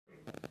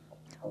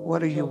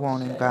What are you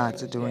wanting God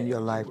to do in your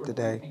life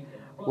today?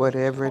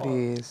 Whatever it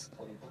is,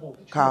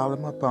 call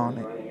Him upon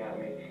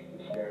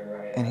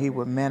it, and He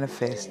will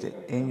manifest it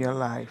in your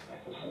life.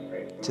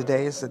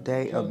 Today is a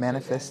day of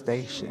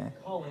manifestation.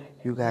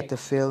 You got to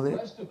feel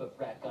it,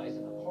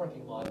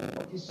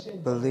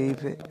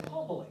 believe it,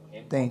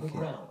 think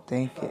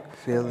it,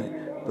 feel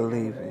it,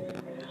 believe it.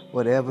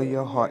 Whatever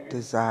your heart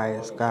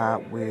desires,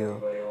 God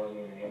will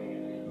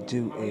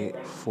do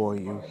it for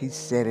you. He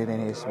said it in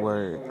His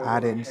Word. I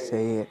didn't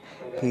say it.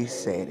 He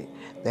said it.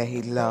 That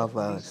He loves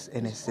us.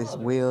 And it's His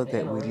will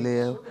that we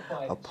live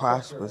a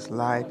prosperous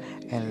life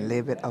and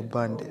live it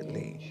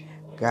abundantly.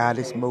 God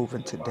is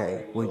moving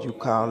today. Will you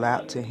call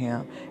out to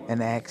Him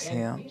and ask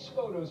Him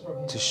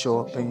to show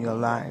up in your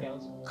life?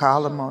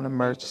 Call Him on the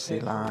emergency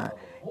line.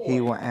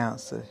 He will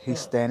answer. He's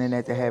standing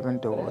at the heaven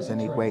doors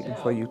and He's waiting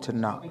for you to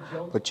knock.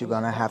 But you're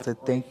going to have to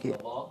think it,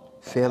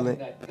 feel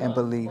it, and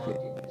believe it.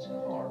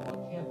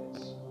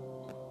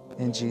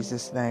 In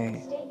Jesus'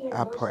 name,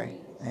 I pray.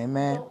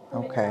 Amen.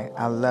 Okay.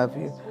 I love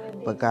you,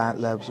 but God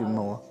loves you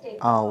more.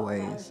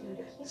 Always.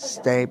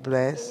 Stay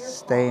blessed,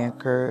 stay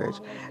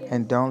encouraged,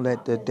 and don't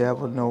let the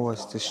devil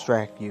noise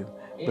distract you,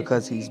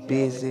 because he's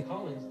busy,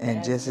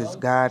 and just as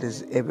God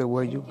is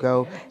everywhere you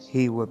go,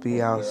 He will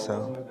be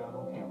also.